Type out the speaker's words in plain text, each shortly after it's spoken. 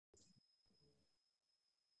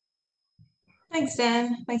Thanks,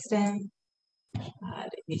 Dan. Thanks, Dan. Let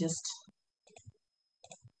me just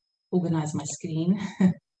organize my screen.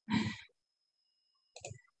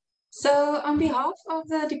 So on behalf of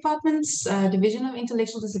the department's Division of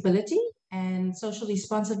Intellectual Disability and Social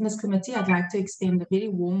Responsiveness Committee, I'd like to extend a very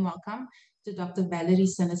warm welcome to Dr. Valerie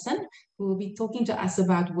Sinason, who will be talking to us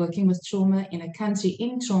about working with trauma in a country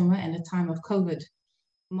in trauma and a time of COVID.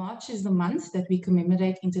 March is the month that we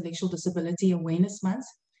commemorate Intellectual Disability Awareness Month,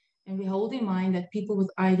 and we hold in mind that people with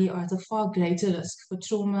ID are at a far greater risk for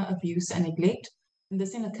trauma, abuse, and neglect, and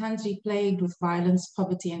this in a country plagued with violence,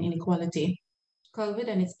 poverty, and inequality. COVID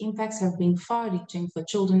and its impacts have been far-reaching for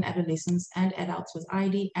children, adolescents, and adults with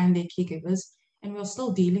ID and their caregivers, and we're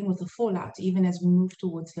still dealing with the fallout even as we move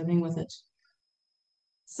towards living with it.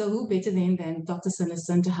 So who better then than Dr.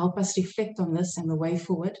 Sinason to help us reflect on this and the way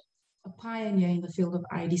forward, a pioneer in the field of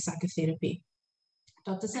ID psychotherapy.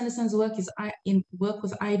 Dr. Sinason's work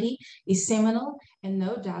with ID is seminal and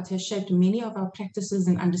no doubt has shaped many of our practices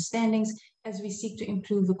and understandings as we seek to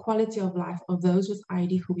improve the quality of life of those with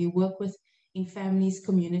ID who we work with in families,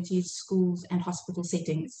 communities, schools, and hospital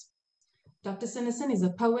settings. Dr. Sinason is a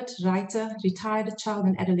poet, writer, retired child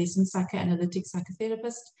and adolescent psychoanalytic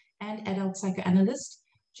psychotherapist, and adult psychoanalyst.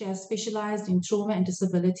 She has specialized in trauma and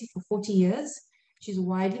disability for 40 years. She's a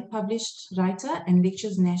widely published writer and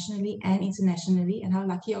lectures nationally and internationally, and how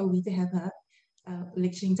lucky are we to have her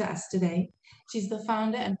lecturing to us today. She's the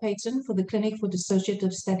founder and patron for the Clinic for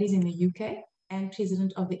Dissociative Studies in the UK and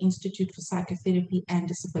president of the Institute for Psychotherapy and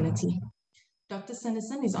Disability. Dr.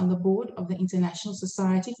 Sinason is on the board of the International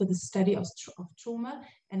Society for the Study of Trauma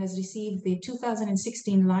and has received the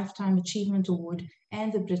 2016 Lifetime Achievement Award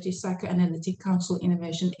and the British Psychoanalytic Council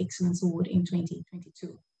Innovation Excellence Award in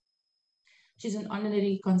 2022. She's an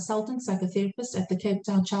honorary consultant psychotherapist at the Cape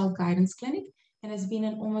Town Child Guidance Clinic and has been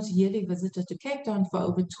an almost yearly visitor to Cape Town for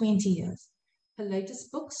over 20 years. Her latest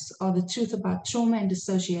books are The Truth About Trauma and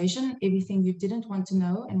Dissociation, Everything You Didn't Want to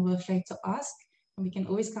Know and Were Afraid to Ask, and we can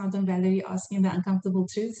always count on Valerie asking the uncomfortable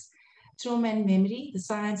truths, Trauma and Memory, The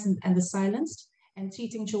Science and the Silenced, and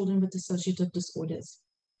Treating Children with Dissociative Disorders.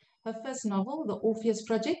 Her first novel, The Orpheus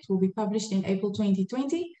Project, will be published in April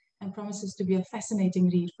 2020 and promises to be a fascinating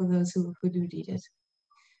read for those who do read it.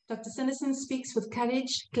 Dr. Sinason speaks with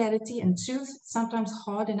courage, clarity, and truth, sometimes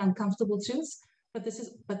hard and uncomfortable truths, but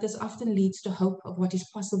this often leads to hope of what is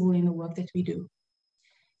possible in the work that we do.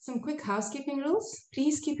 Some quick housekeeping rules.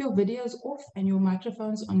 Please keep your videos off and your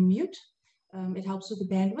microphones on mute. It helps with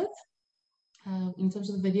the bandwidth in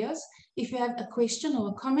terms of the videos. If you have a question or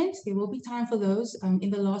a comment, there will be time for those in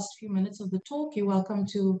the last few minutes of the talk. You're welcome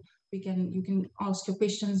to, you can ask your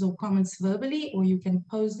questions or comments verbally, or you can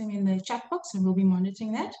pose them in the chat box and we'll be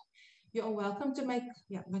monitoring that. You are welcome to make,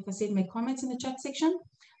 like I said, make comments in the chat section.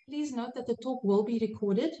 Please note that the talk will be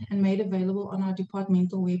recorded and made available on our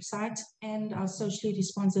departmental website and our socially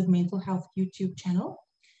responsive mental health YouTube channel.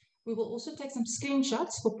 We will also take some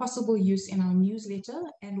screenshots for possible use in our newsletter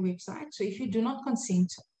and website. So if you do not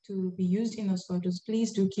consent to be used in those photos,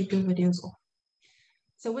 please do keep your videos off.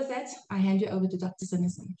 So with that, I hand you over to Dr.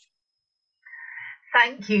 Sinason.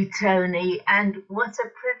 Thank you, Tony, and what a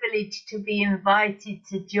privilege to be invited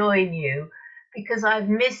to join you, because I've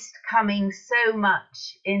missed coming so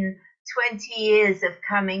much in 20 years of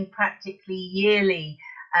coming practically yearly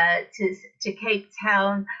to Cape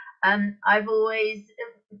Town. I've always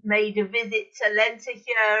made a visit to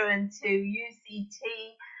Lentejere and to UCT,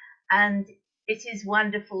 and it is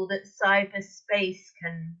wonderful that cyberspace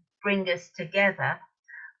can bring us together.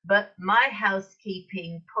 But my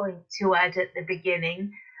housekeeping point to add at the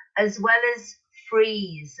beginning, as well as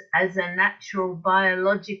freeze as a natural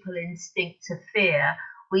biological instinct to fear,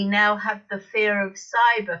 we now have the fear of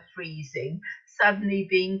cyber freezing, suddenly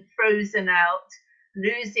being frozen out,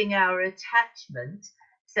 losing our attachment.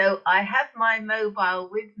 So I have my mobile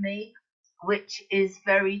with me, which is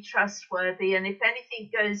very trustworthy. And if anything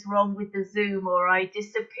goes wrong with the Zoom or I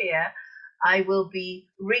disappear, I will be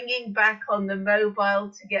ringing back on the mobile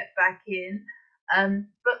to get back in.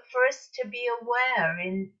 But for us to be aware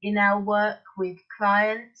in our work with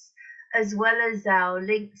clients, as well as our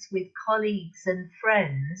links with colleagues and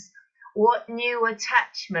friends, what new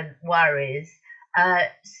attachment worries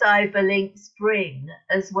cyber links bring,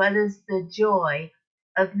 as well as the joy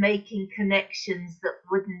of making connections that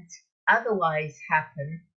wouldn't otherwise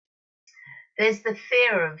happen. There's the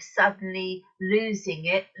fear of suddenly losing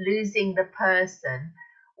it, losing the person.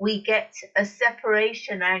 We get a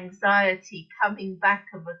separation anxiety coming back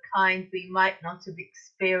of a kind we might not have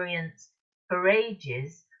experienced for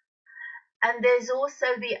ages. And there's also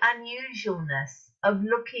the unusualness of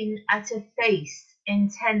looking at a face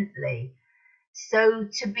intently. So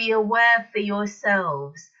to be aware for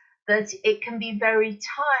yourselves that it can be very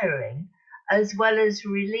tiring as well as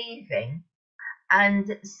relieving.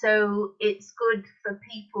 And so it's good for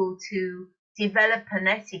people to develop an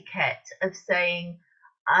etiquette of saying,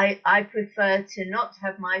 I prefer to not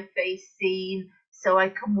have my face seen so I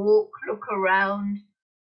can walk, look around,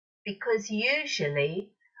 because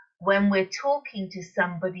usually when we're talking to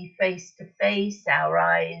somebody face to face, our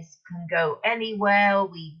eyes can go anywhere,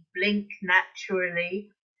 we blink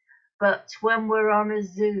naturally. But when we're on a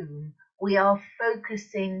Zoom, we are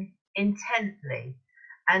focusing intently,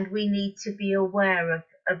 and we need to be aware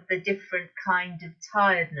of the different kind of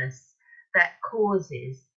tiredness that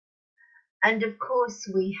causes. And of course,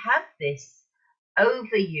 we have this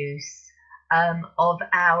overuse of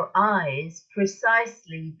our eyes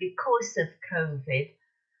precisely because of COVID.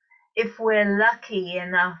 If we're lucky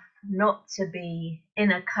enough not to be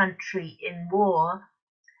in a country in war,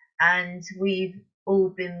 and we've all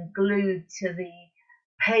been glued to the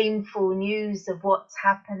painful news of what's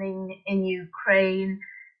happening in Ukraine,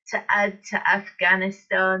 to add to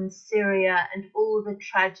Afghanistan, Syria, and all the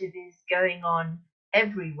tragedies going on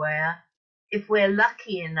everywhere. If we're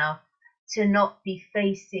lucky enough to not be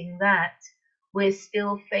facing that, we're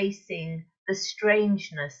still facing the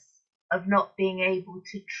strangeness of not being able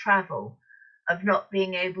to travel, of not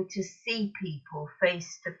being able to see people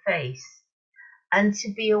face to face, and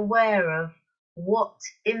to be aware of what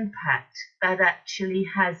impact that actually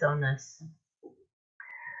has on us.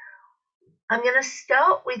 I'm going to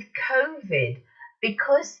start with COVID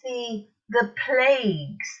because the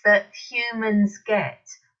plagues that humans get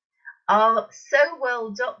are so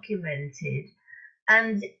well documented.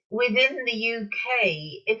 And within the UK,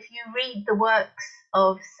 if you read the works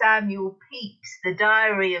of Samuel Pepys, the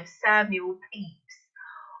Diary of Samuel Pepys,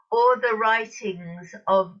 or the writings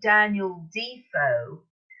of Daniel Defoe,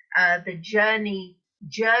 the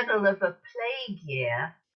Journal of a Plague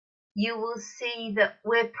Year, you will see that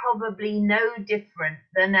we're probably no different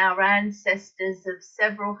than our ancestors of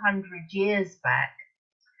several hundred years back.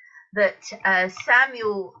 That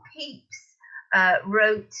Samuel Pepys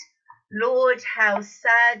wrote, "Lord, how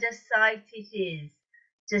sad a sight it is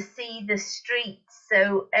to see the streets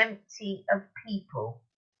so empty of people.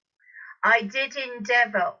 I did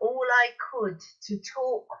endeavour all I could to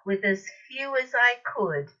talk with as few as I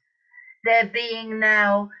could, there being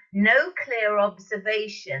now no clear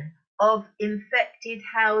observation of infected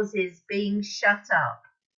houses being shut up.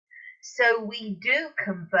 So we do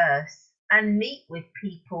converse and meet with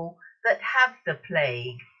people that have the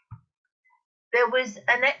plague." There was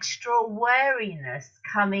an extra wariness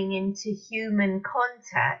coming into human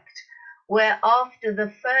contact, where after the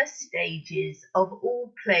first stages of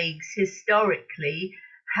all plagues historically,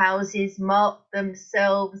 houses marked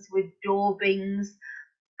themselves with daubings,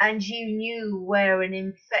 and you knew where an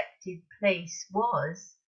infected place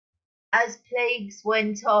was. As plagues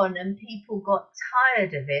went on and people got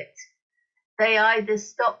tired of it, they either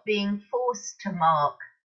stopped being forced to mark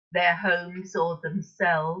their homes or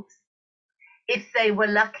themselves. If they were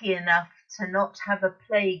lucky enough to not have a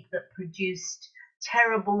plague that produced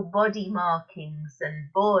terrible body markings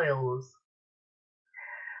and boils,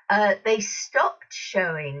 they stopped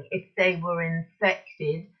showing if they were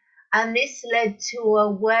infected, and this led to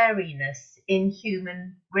a wariness in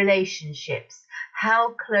human relationships.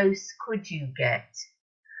 How close could you get?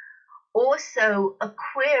 Also, a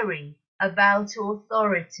query about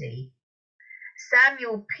authority.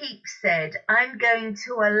 Samuel Pepys said, "I'm going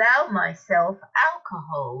to allow myself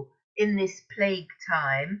alcohol in this plague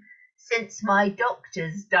time, since my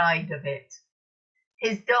doctors died of it."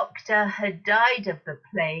 His doctor had died of the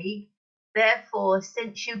plague. Therefore,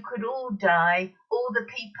 since you could all die, all the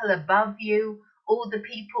people above you, all the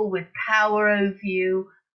people with power over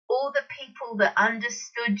you, all the people that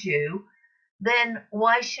understood you, then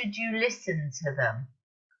why should you listen to them?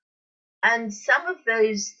 And some of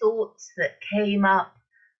those thoughts that came up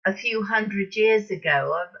a few hundred years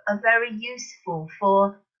ago are very useful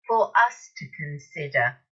for us to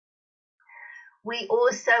consider. We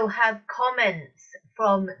also have comments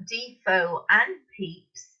from Defoe and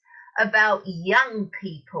Pepys about young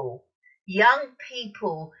people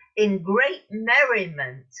in great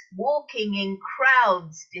merriment, walking in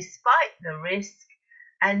crowds despite the risk,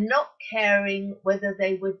 and not caring whether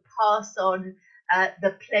they would pass on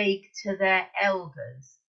the plague to their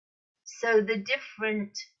elders. So the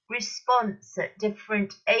different response at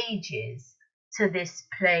different ages to this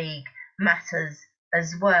plague matters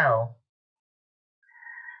as well.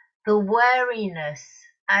 The wariness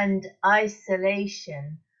and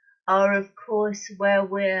isolation are, of course, where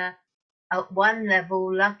we're at one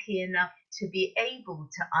level lucky enough to be able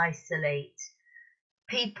to isolate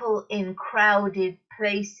People in crowded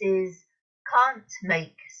places can't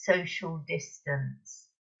make social distance.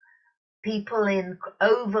 People in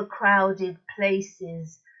overcrowded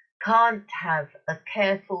places can't have a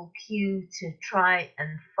careful queue to try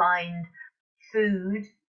and find food,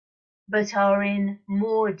 but are in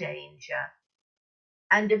more danger.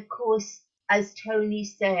 And of course, as Tony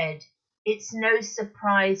said, it's no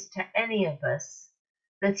surprise to any of us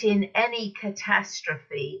that in any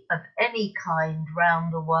catastrophe of any kind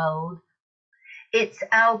round the world, it's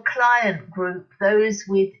our client group, those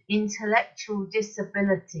with intellectual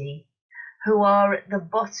disability, who are at the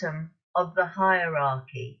bottom of the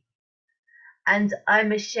hierarchy. And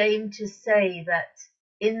I'm ashamed to say that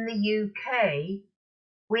in the UK,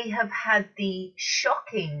 we have had the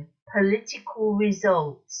shocking political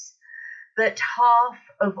results that half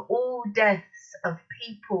of all deaths of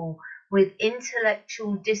people with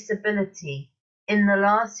intellectual disability in the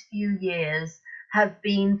last few years have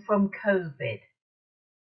been from COVID.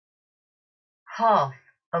 Half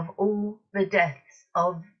of all the deaths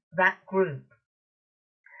of that group.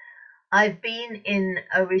 I've been in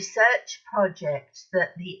a research project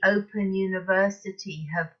that the Open University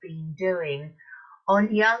have been doing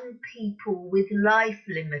on young people with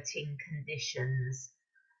life-limiting conditions,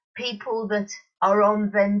 people that are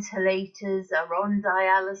on ventilators, are on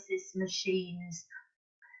dialysis machines.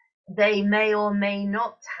 They may or may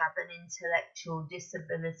not have an intellectual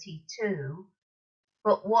disability too,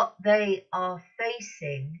 but what they are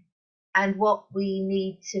facing and what we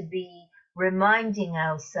need to be reminding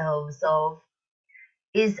ourselves of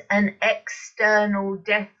is an external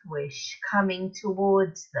death wish coming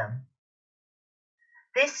towards them.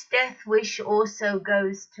 This death wish also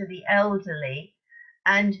goes to the elderly,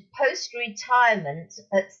 and post-retirement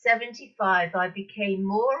at 75, I became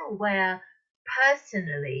more aware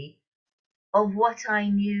personally of what I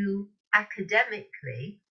knew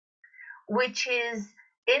academically, which is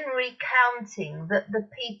in recounting that the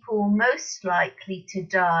people most likely to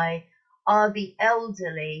die are the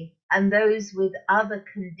elderly and those with other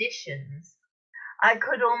conditions. I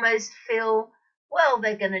could almost feel, well,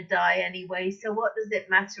 they're going to die anyway, so what does it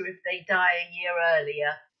matter if they die a year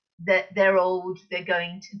earlier? That they're old, they're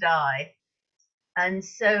going to die. And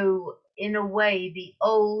so, in a way, the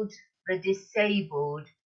old, the disabled,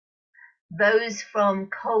 those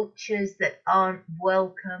from cultures that aren't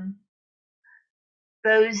welcome,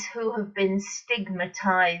 those who have been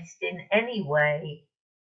stigmatized in any way,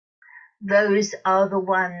 those are the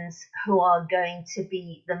ones who are going to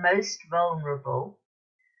be the most vulnerable.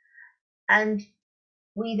 And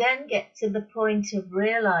we then get to the point of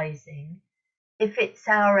realizing if it's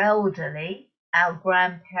our elderly, our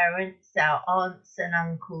grandparents, our aunts and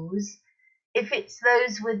uncles, if it's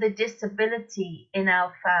those with a disability in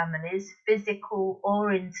our families, physical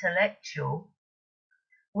or intellectual,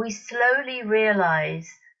 we slowly realize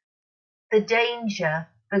the danger,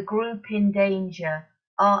 the group in danger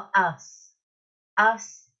are us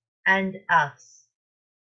and us.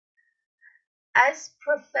 As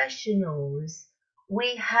professionals,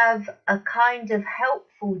 we have a kind of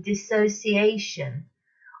helpful dissociation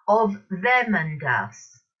of them and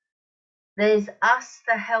us. There's us,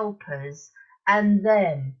 the helpers, and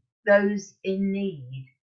them, those in need.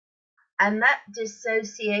 And that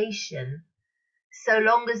dissociation, so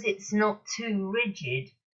long as it's not too rigid,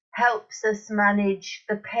 helps us manage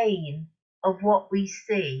the pain of what we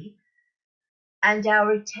see and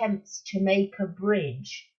our attempts to make a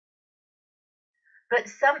bridge. But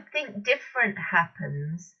something different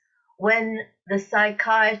happens when the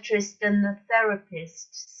psychiatrist and the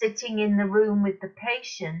therapist sitting in the room with the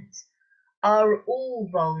patient are all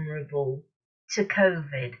vulnerable to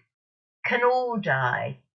COVID, can all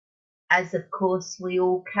die, as of course we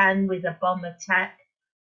all can with a bomb attack.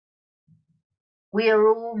 We are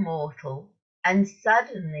all mortal, and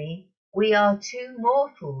suddenly we are two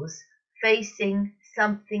mortals facing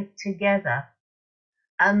something together,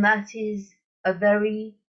 and that is a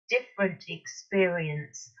very different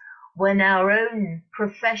experience when our own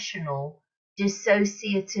professional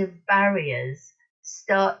dissociative barriers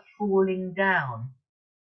start falling down.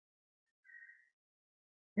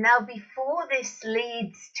 Now, before this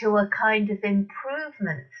leads to a kind of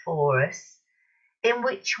improvement for us, in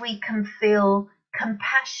which we can feel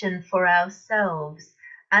compassion for ourselves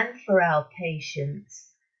and for our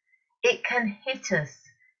patients, it can hit us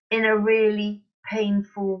in a really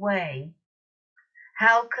painful way.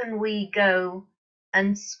 How can we go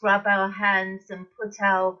and scrub our hands and put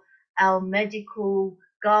our medical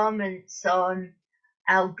garments on,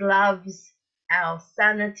 our gloves, our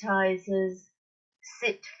sanitizers,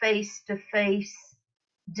 sit face to face,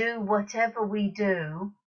 do whatever we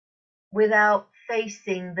do without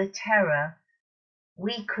facing the terror.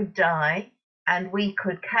 We could die, and we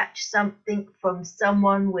could catch something from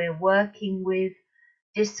someone we're working with,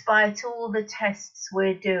 despite all the tests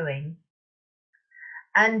we're doing.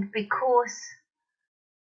 And because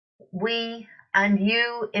we, and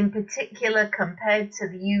you in particular compared to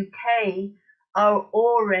the UK, are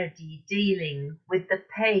already dealing with the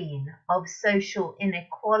pain of social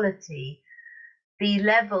inequality, the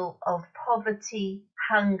level of poverty,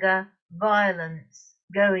 hunger, violence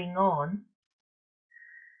going on,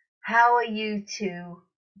 how are you to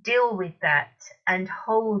deal with that and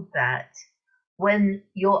hold that when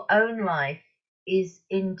your own life is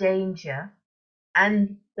in danger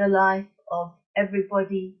and the life of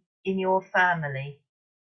everybody in your family?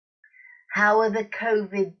 How are the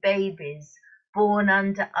COVID babies born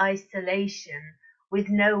under isolation with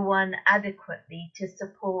no one adequately to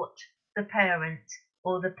support the parent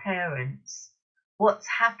or the parents? What's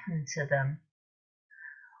happened to them?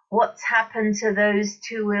 What's happened to those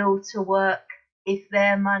too ill to work if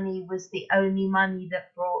their money was the only money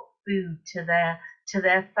that brought food to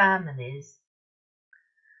their families?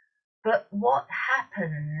 But what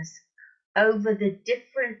happens over the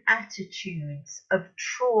different attitudes of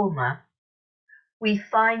trauma we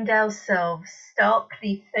find ourselves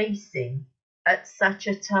starkly facing at such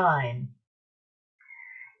a time?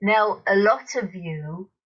 Now, a lot of you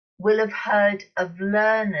will have heard of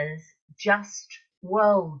Lerner's just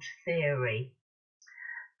world theory.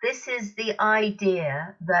 This is the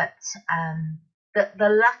idea that the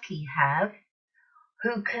lucky have,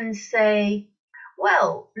 who can say,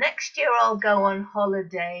 well, next year I'll go on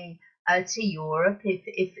holiday to Europe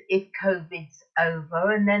if COVID's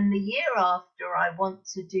over, and then the year after I want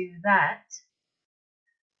to do that.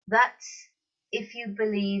 That's if you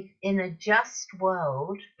believe in a just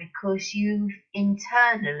world, because you've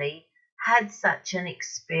internally had such an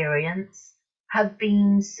experience, have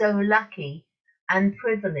been so lucky and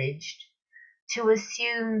privileged to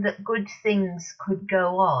assume that good things could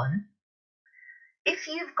go on. If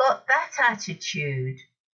you've got that attitude,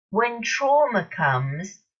 when trauma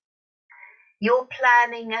comes, you're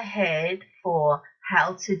planning ahead for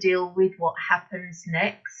how to deal with what happens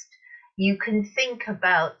next. You can think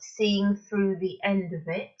about seeing through the end of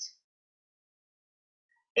it.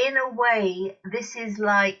 In a way, this is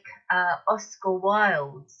like Oscar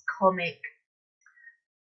Wilde's comic,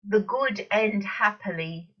 "The good end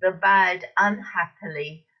happily, the bad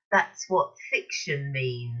unhappily." That's what fiction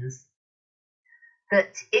means.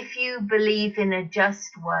 That if you believe in a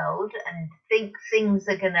just world and think things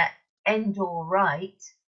are going to end all right,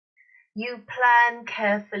 you plan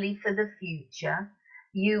carefully for the future.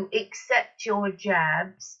 You accept your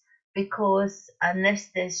jabs because unless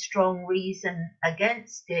there's strong reason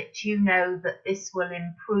against it, you know that this will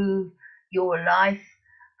improve your life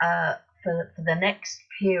for the next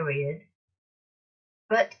period.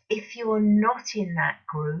 But if you're not in that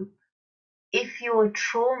group, if you're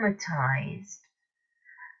traumatized,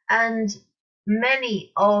 and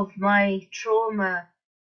many of my trauma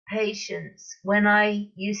patients, when I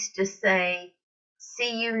used to say,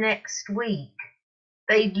 "See you next week,"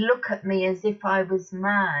 they'd look at me as if I was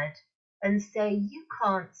mad and say, "You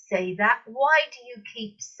can't say that. Why do you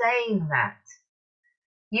keep saying that?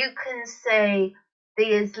 You can say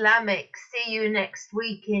the Islamic 'see you next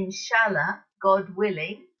week, inshallah,' God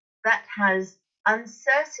willing, that has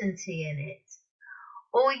uncertainty in it.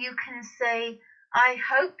 Or you can say, 'I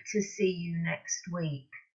hope to see you next week,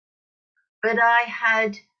 but I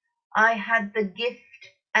had the gift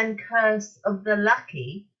and curse of the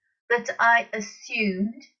lucky that I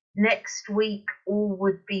assumed next week all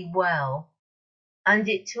would be well.' And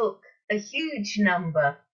it took a huge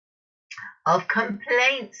number of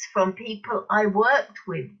complaints from people I worked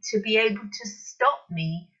with to be able to stop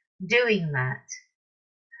me doing that.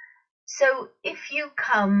 So if you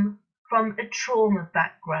come from a trauma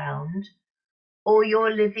background, or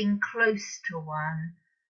you're living close to one,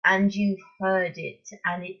 and you've heard it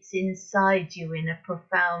and it's inside you in a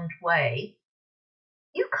profound way,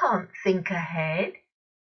 you can't think ahead,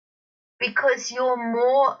 because you're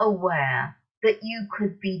more aware that you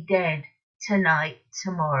could be dead tonight,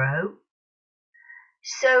 tomorrow.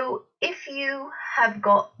 So if you have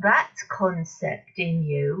got that concept in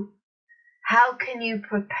you, how can you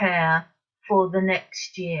prepare for the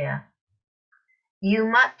next year? You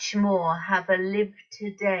much more have a live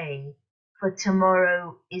today, for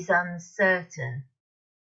tomorrow is uncertain.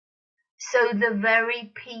 So the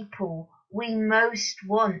very people we most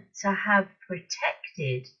want to have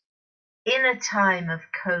protected in a time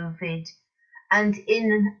of COVID and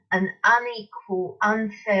in an unequal,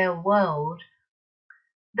 unfair world,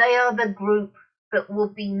 they are the group but will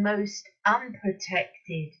be most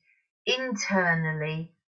unprotected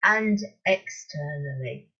internally and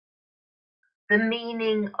externally. The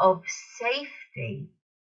meaning of safety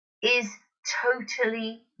is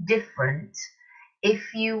totally different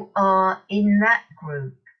if you are in that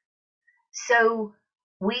group. So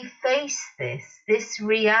we face this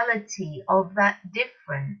reality of that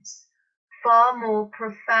difference far more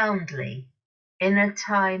profoundly in a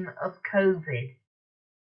time of COVID.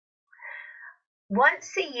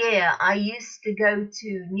 Once a year, I used to go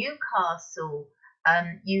to Newcastle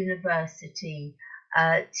University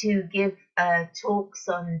to give talks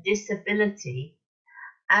on disability.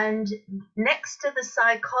 And next to the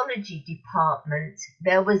psychology department,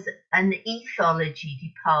 there was an ethology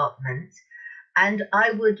department. And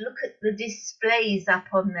I would look at the displays up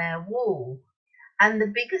on their wall. And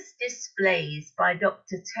the biggest displays by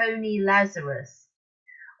Dr. Tony Lazarus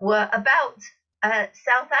were about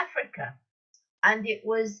South Africa. And it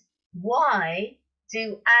was, why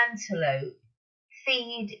do antelope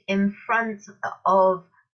feed in front of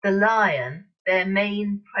the lion, their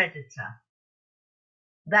main predator?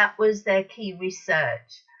 That was their key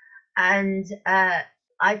research. And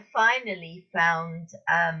I finally found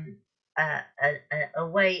a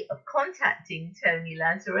way of contacting Tony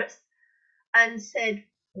Lazarus and said,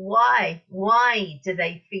 why do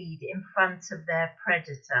they feed in front of their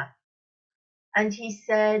predator? And he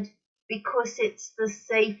said, because it's the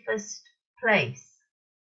safest place.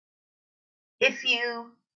 If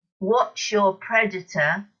you watch your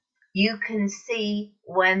predator, you can see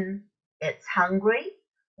when it's hungry,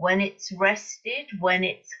 when it's rested, when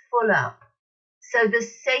it's full up. So the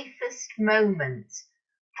safest moment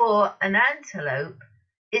for an antelope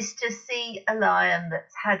is to see a lion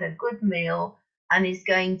that's had a good meal and is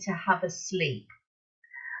going to have a sleep.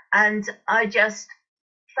 And I just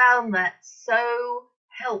found that so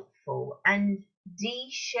helpful and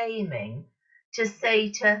de-shaming to say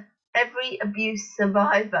to every abuse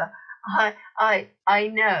survivor I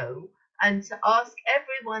know, and to ask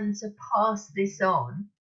everyone to pass this on,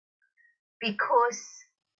 because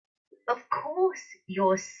of course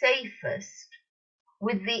you're safest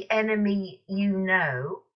with the enemy you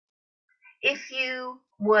know. If you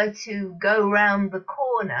were to go round the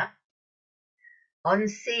corner on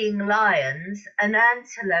seeing lions, an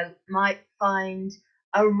antelope might find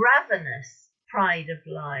a ravenous pride of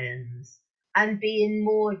lions and be in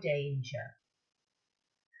more danger.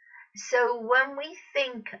 So when we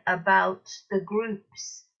think about the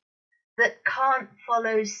groups that can't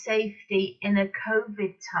follow safety in a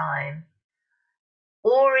COVID time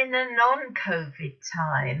or in a non-COVID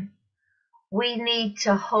time, we need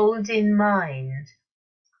to hold in mind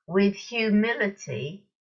with humility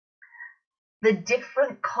the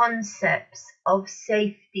different concepts of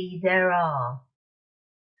safety there are.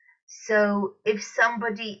 So if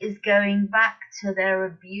somebody is going back to their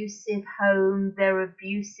abusive home, their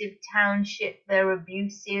abusive township, their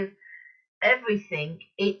abusive everything,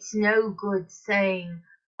 it's no good saying,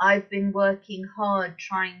 I've been working hard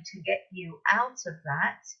trying to get you out of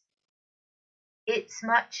that. It's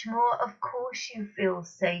much more, of course you feel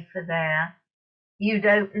safer there. You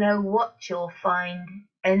don't know what you'll find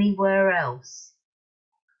anywhere else.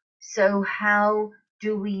 So how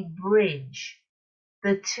do we bridge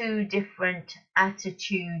the two different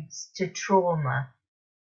attitudes to trauma?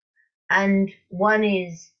 And one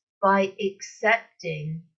is by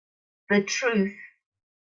accepting the truth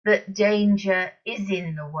that danger is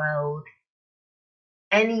in the world,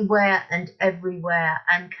 anywhere and everywhere,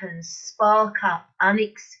 and can spark up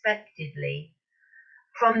unexpectedly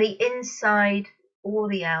from the inside or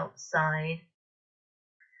the outside.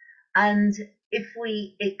 And if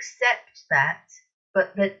we accept that,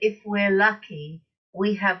 but that if we're lucky,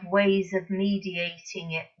 we have ways of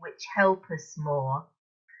mediating it which help us more,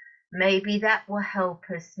 maybe that will help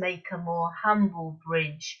us make a more humble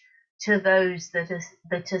bridge to those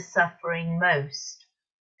that are suffering most.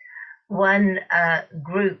 One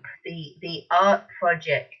group, the art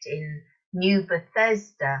project in New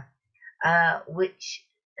Bethesda, which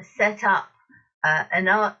set up an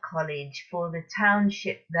art college for the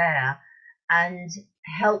township there and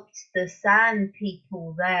helped the San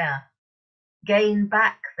people there gain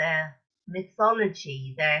back their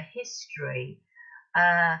mythology, their history,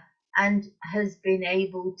 and has been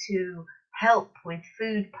able to help with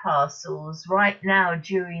food parcels right now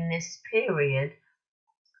during this period,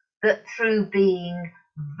 that through being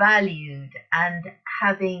valued and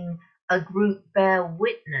having a group bear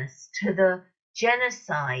witness to the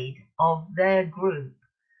genocide of their group,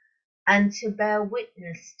 and to bear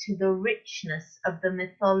witness to the richness of the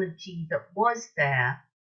mythology that was there,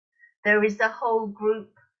 there is a whole group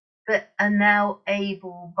that are now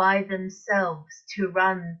able by themselves to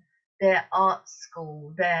run their art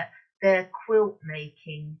school, their quilt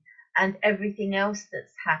making and everything else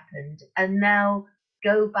that's happened, and now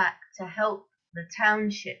go back to help the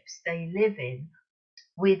townships they live in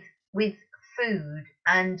with with food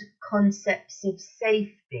and concepts of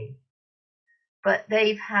safety. But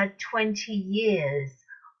they've had 20 years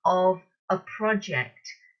of a project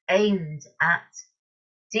aimed at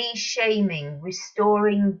de-shaming,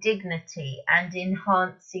 restoring dignity and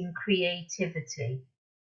enhancing creativity.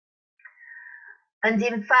 And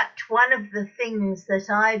in fact, one of the things that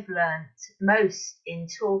I've learnt most in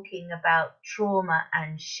talking about trauma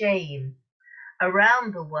and shame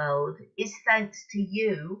around the world is thanks to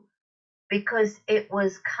you, because it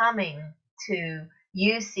was coming to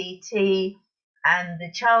UCT and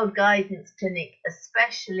the Child Guidance Clinic,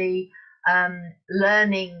 especially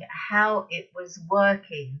learning how it was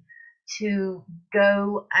working to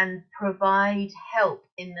go and provide help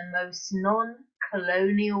in the most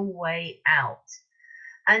non-colonial way out.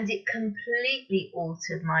 And it completely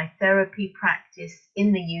altered my therapy practice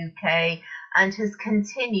in the UK and has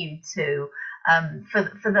continued to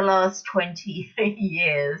for the last 20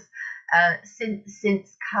 years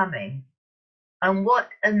since coming. And what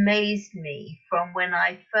amazed me from when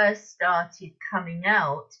I first started coming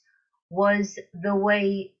out was the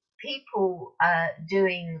way people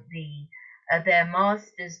doing their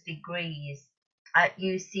master's degrees at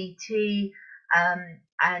UCT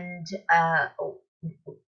and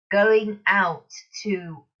going out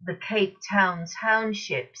to the Cape Town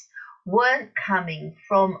townships weren't coming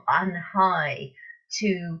from on high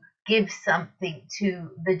to give something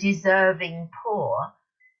to the deserving poor.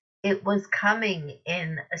 It was coming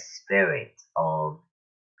in a spirit of,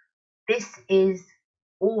 this is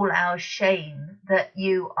all our shame that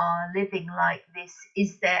you are living like this.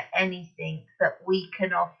 Is there anything that we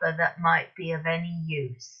can offer that might be of any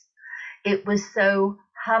use? It was so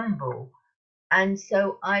humble. And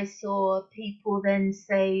so I saw people then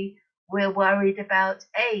say, we're worried about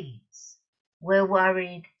AIDS, we're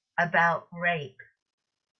worried about rape,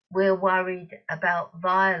 we're worried about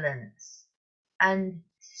violence, and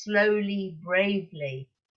slowly, bravely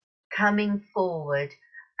coming forward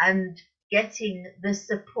and getting the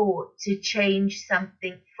support to change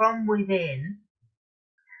something from within,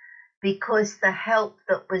 because the help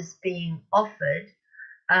that was being offered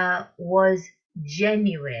was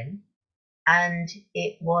genuine, and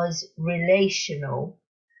it was relational,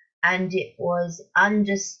 and it was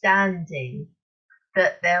understanding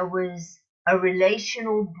that there was a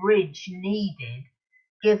relational bridge needed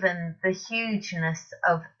given the hugeness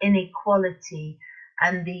of inequality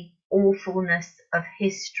and the awfulness of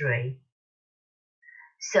history.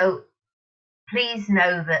 So please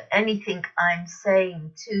know that anything I'm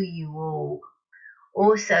saying to you all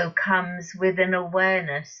also comes with an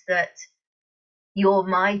awareness that you're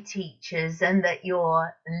my teachers and that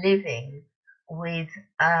you're living with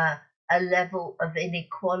a level of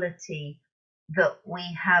inequality that we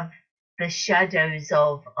have the shadows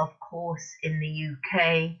of course, in the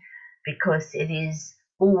UK, because it is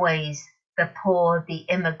always the poor, the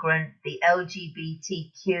immigrant, the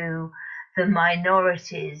LGBTQ, the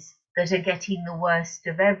minorities that are getting the worst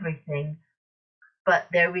of everything. But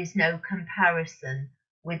there is no comparison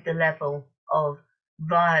with the level of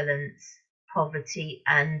violence, poverty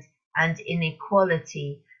and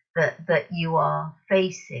inequality that you are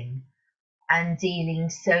facing and dealing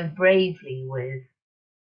so bravely with.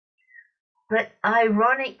 But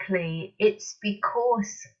ironically, it's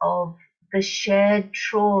because of the shared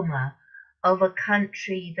trauma of a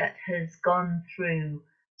country that has gone through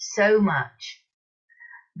so much,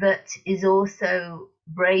 that is also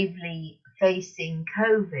bravely facing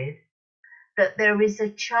COVID, that there is a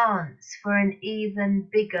chance for an even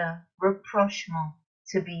bigger rapprochement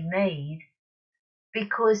to be made,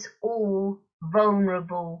 because all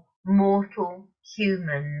vulnerable mortal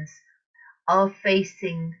humans are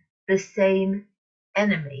facing the same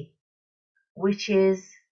enemy, which is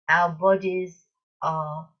our bodies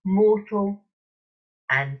are mortal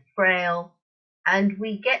and frail, and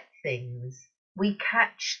we get things, we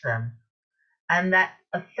catch them, and that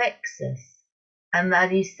affects us, and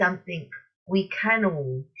that is something we can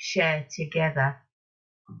all share together.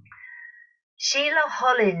 Sheila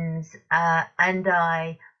Hollins and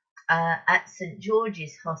I at St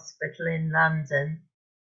George's Hospital in London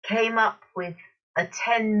came up with a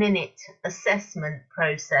 10-minute assessment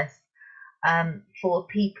process for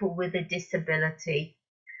people with a disability,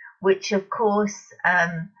 which of course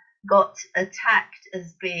got attacked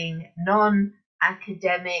as being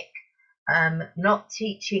non-academic, not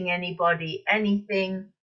teaching anybody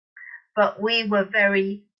anything. But we were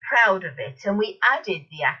very proud of it, and we added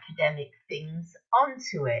the academic things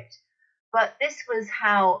onto it. But this was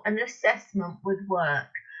how an assessment would work,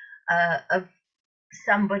 of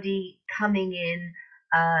somebody coming in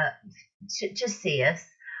to see us,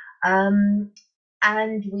 and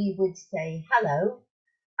we would say, hello,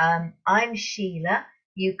 I'm Sheila.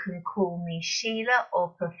 You can call me Sheila or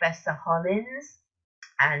Professor Hollins.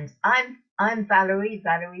 And I'm Valerie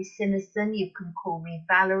Sinason. You can call me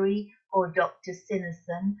Valerie or Dr.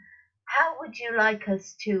 Sinason. How would you like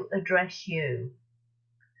us to address you?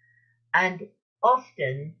 And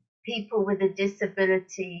often people with a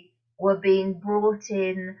disability were being brought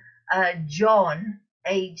in, John,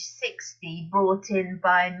 age 60, brought in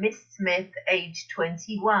by Miss Smith, age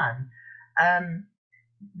 21.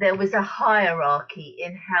 There was a hierarchy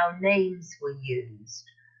in how names were used.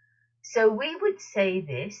 So we would say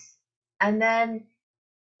this, and then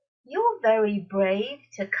you're very brave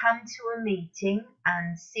to come to a meeting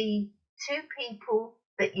and see two people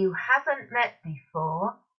that you haven't met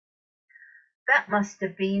before. That must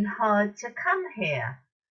have been hard to come here.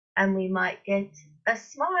 And we might get a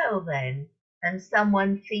smile then, and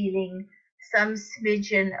someone feeling some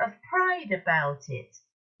smidgen of pride about it.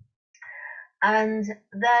 And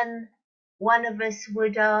then one of us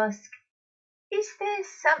would ask, is there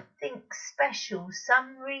something special,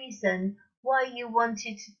 some reason why you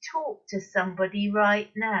wanted to talk to somebody right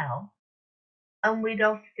now? And we'd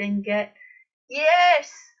often get,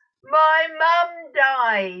 yes, my mum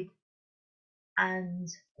died. And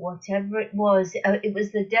whatever it was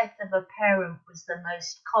the death of a parent was the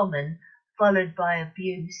most common, followed by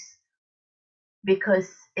abuse. Because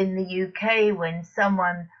in the UK, when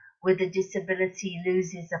someone with a disability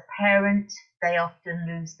loses a parent, they often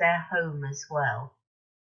lose their home as well.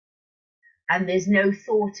 And there's no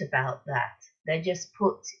thought about that. They're just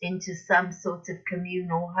put into some sort of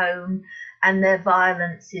communal home, and their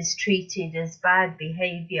violence is treated as bad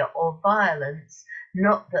behaviour or violence,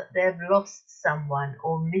 not that they've lost someone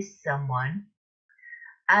or missed someone.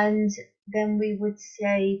 And then we would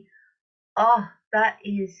say, oh, that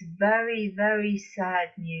is very, very sad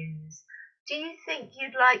news. Do you think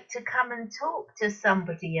you'd like to come and talk to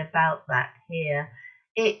somebody about that here?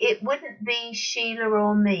 It wouldn't be Sheila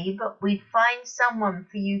or me, but we'd find someone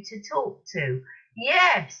for you to talk to.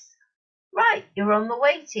 Yes, right, you're on the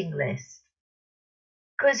waiting list.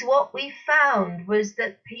 Because what we found was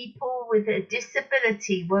that people with a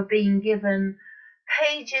disability were being given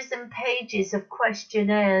pages and pages of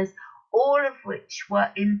questionnaires, all of which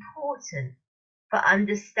were important for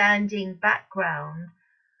understanding background,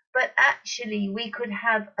 but actually we could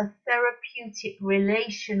have a therapeutic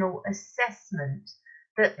relational assessment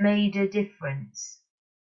that made a difference.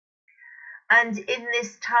 And in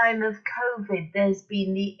this time of COVID, there's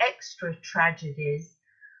been the extra tragedies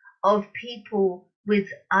of people with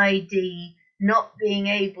ID not being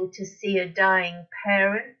able to see a dying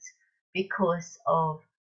parent because of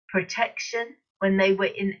protection when they were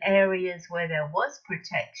in areas where there was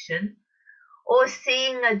protection, or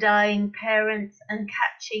seeing a dying parent and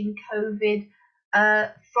catching COVID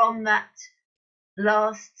from that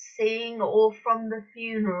last seeing or from the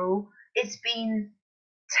funeral. It's been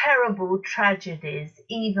terrible tragedies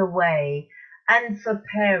either way, and for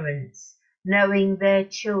parents knowing their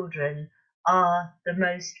children are the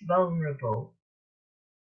most vulnerable.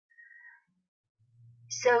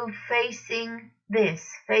 So facing these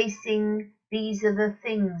are the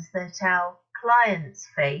things that our clients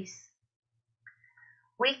face,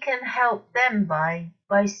 we can help them by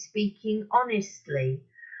speaking honestly.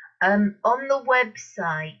 On the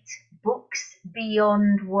website, Books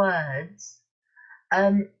Beyond Words,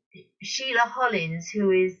 Sheila Hollins,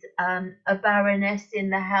 who is a baroness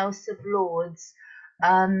in the House of Lords,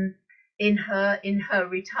 in her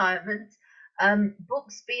retirement,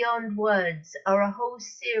 Books Beyond Words are a whole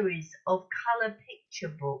series of colour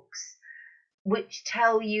picture books which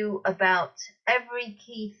tell you about every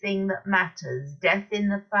key thing that matters: death in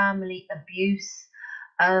the family, abuse,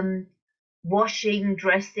 washing,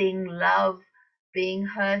 dressing, love, being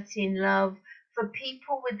hurt in love, for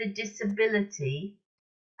people with a disability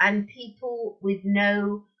and people with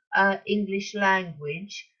no English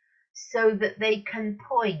language, so that they can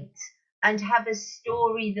point and have a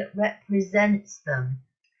story that represents them.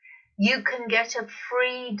 You can get a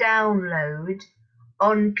free download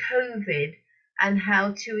on COVID and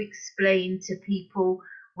how to explain to people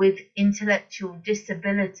with intellectual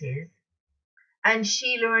disabilities. And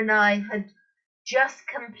Sheila and I had just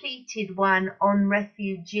completed one on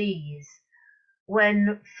refugees,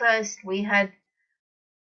 when first we had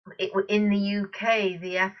in the UK,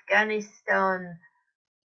 the Afghanistan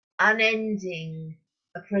unending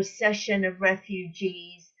procession of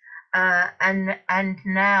refugees and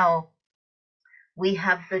now we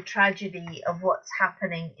have the tragedy of what's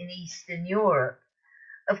happening in Eastern Europe.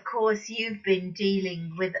 Of course, you've been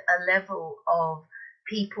dealing with a level of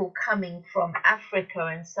people coming from Africa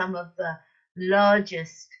and some of the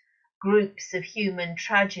largest groups of human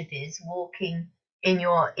tragedies walking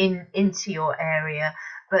into your area,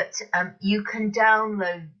 but you can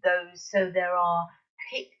download those so there are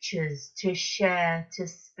pictures to share, to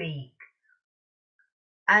speak.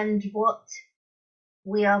 And what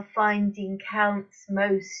we are finding counts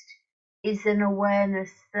most is an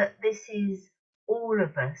awareness that this is all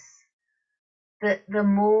of us, that the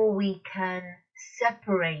more we can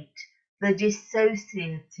separate the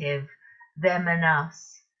dissociative, them and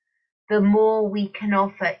us, the more we can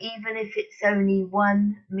offer, even if it's only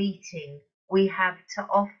one meeting we have to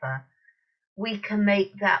offer. We can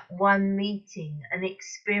make that one meeting an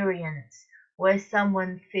experience where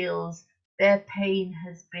someone feels their pain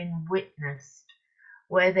has been witnessed,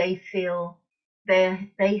 where they feel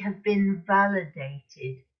they have been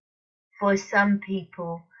validated. For some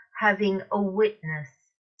people, having a witness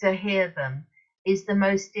to hear them is the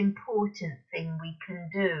most important thing we can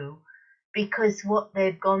do, because what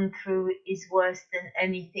they've gone through is worse than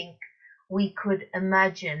anything we could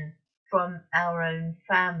imagine from our own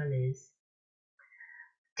families.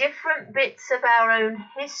 Different bits of our own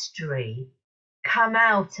history come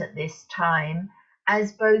out at this time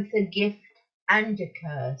as both a gift and a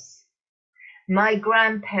curse. My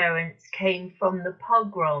grandparents came from the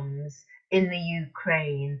pogroms in the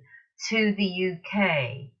Ukraine to the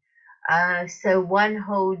UK. So one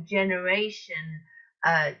whole generation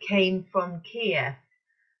came from Kiev,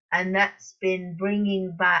 and that's been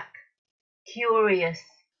bringing back curious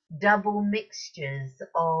double mixtures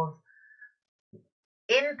of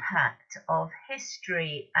impact of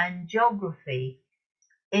history and geography,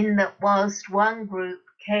 in that whilst one group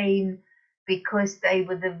came because they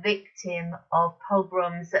were the victim of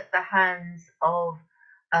pogroms at the hands of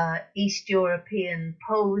East European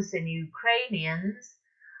Poles and Ukrainians,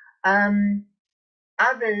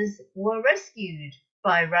 others were rescued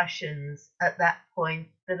by Russians at that point,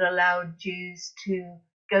 that allowed Jews to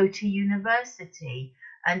go to university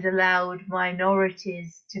and allowed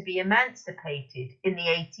minorities to be emancipated in the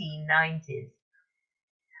 1890s.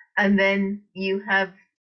 And then you have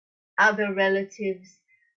other relatives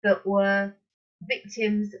that were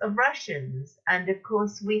victims of Russians. And of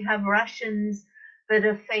course, we have Russians that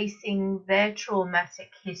are facing their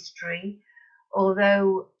traumatic history,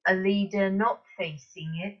 although a leader not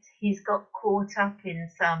facing it, he's got caught up in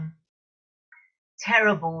some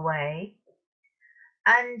terrible way.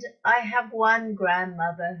 And I have one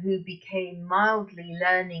grandmother who became mildly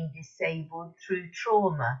learning disabled through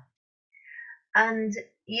trauma. And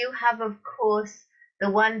you have, of course, the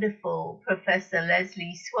wonderful Professor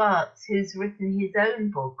Leslie Swartz, who's written his own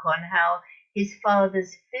book on how his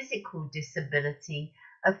father's physical disability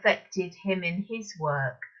affected him in his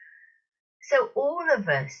work. So all of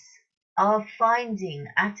us are finding,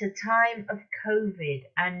 at a time of COVID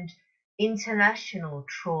and international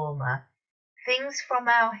trauma, things from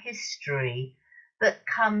our history that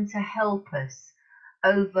come to help us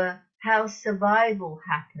over how survival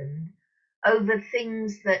happened, over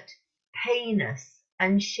things that pain us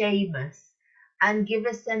and shame us, and give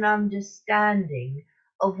us an understanding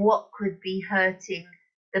of what could be hurting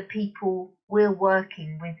the people we're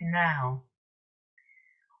working with now.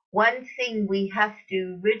 One thing we have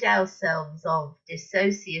to rid ourselves of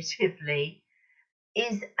dissociatively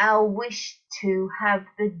is our wish to have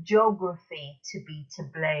the geography to be to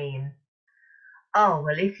blame. Oh,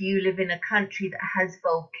 well, if you live in a country that has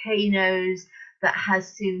volcanoes, that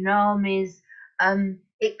has tsunamis,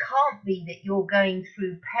 it can't be that you're going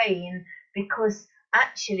through pain, because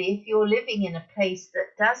actually, if you're living in a place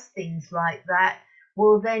that does things like that,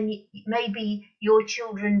 well, then maybe your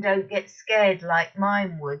children don't get scared like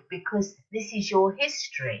mine would, because this is your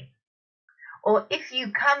history. Or if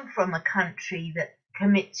you come from a country that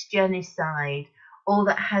commits genocide or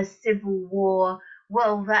that has civil war,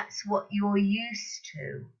 well, that's what you're used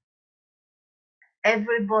to.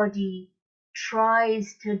 Everybody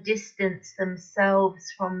tries to distance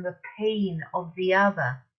themselves from the pain of the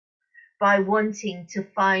other by wanting to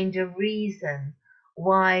find a reason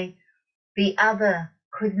why the other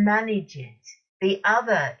could manage it. The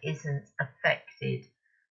other isn't affected.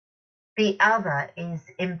 The other is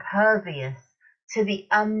impervious to the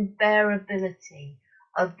unbearability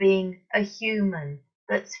of being a human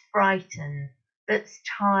that's frightened, that's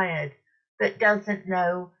tired, that doesn't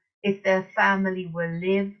know if their family will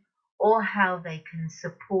live or how they can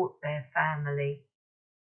support their family.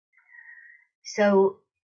 So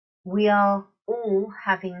we are all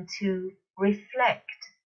having to reflect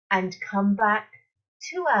and come back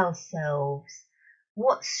to ourselves.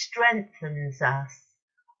 What strengthens us?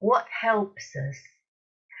 What helps us?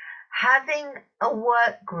 Having a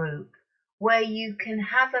work group where you can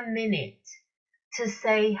have a minute to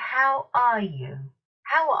say, how are you?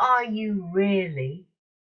 How are you really?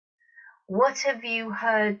 What have you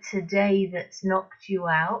heard today that's knocked you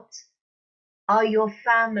out? Are your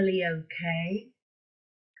family okay?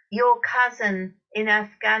 Your cousin in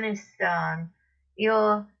Afghanistan,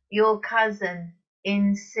 your cousin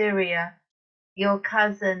in Syria, your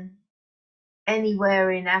cousin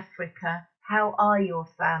anywhere in Africa, how are your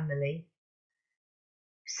family?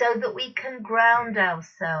 So that we can ground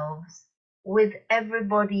ourselves with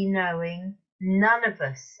everybody knowing none of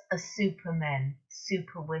us are supermen,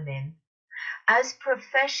 superwomen. As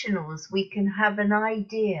professionals, we can have an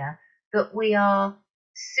idea that we are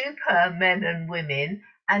super men and women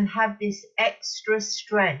and have this extra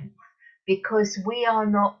strength because we are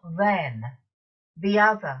not them, the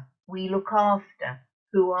other we look after,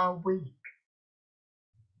 who are weak.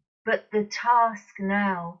 But the task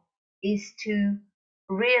now is to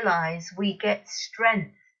realize we get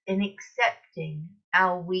strength in accepting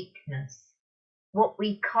our weakness, what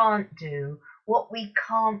we can't do, what we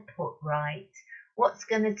can't put right, what's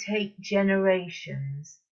going to take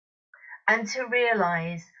generations, and to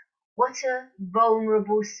realize what a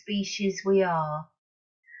vulnerable species we are,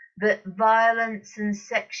 that violence and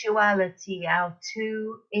sexuality, our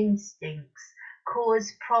two instincts,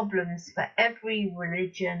 cause problems for every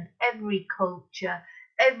religion, every culture,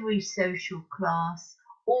 every social class,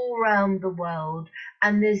 all around the world,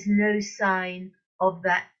 and there's no sign of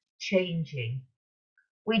that changing.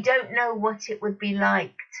 We don't know what it would be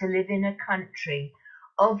like to live in a country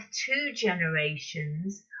of two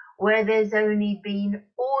generations where there's only been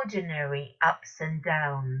ordinary ups and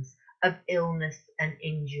downs of illness and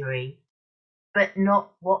injury, but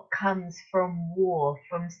not what comes from war,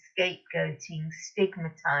 from scapegoating,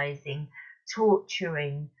 stigmatizing,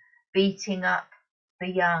 torturing, beating up the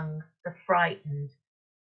young, the frightened.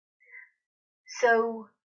 So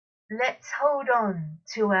let's hold on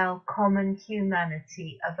to our common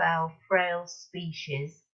humanity of our frail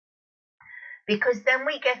species, because then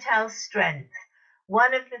we get our strength.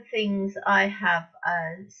 One of the things I have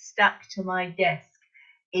stuck to my desk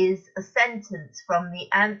is a sentence from the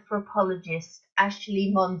anthropologist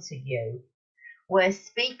Ashley Montagu, where,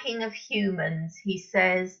 speaking of humans, he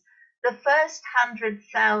says, the first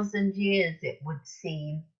 100,000 years, it would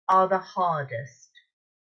seem, are the hardest.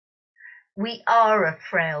 We are a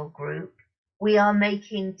frail group. We are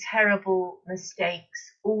making terrible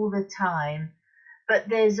mistakes all the time, but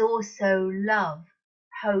there's also love,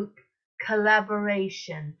 hope,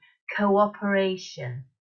 collaboration, cooperation,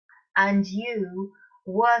 and you,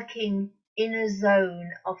 working in a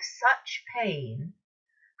zone of such pain,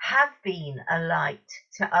 have been a light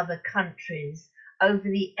to other countries over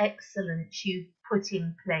the excellence you've put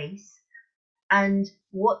in place and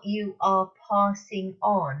what you are passing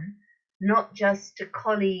on, not just to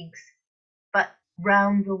colleagues, but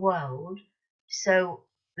round the world. So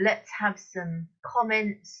let's have some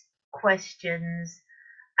comments, questions,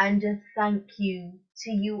 and a thank you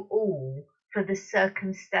to you all for the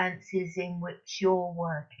circumstances in which you're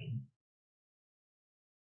working.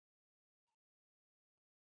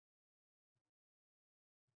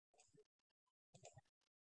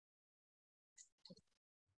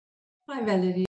 Hi, Valerie.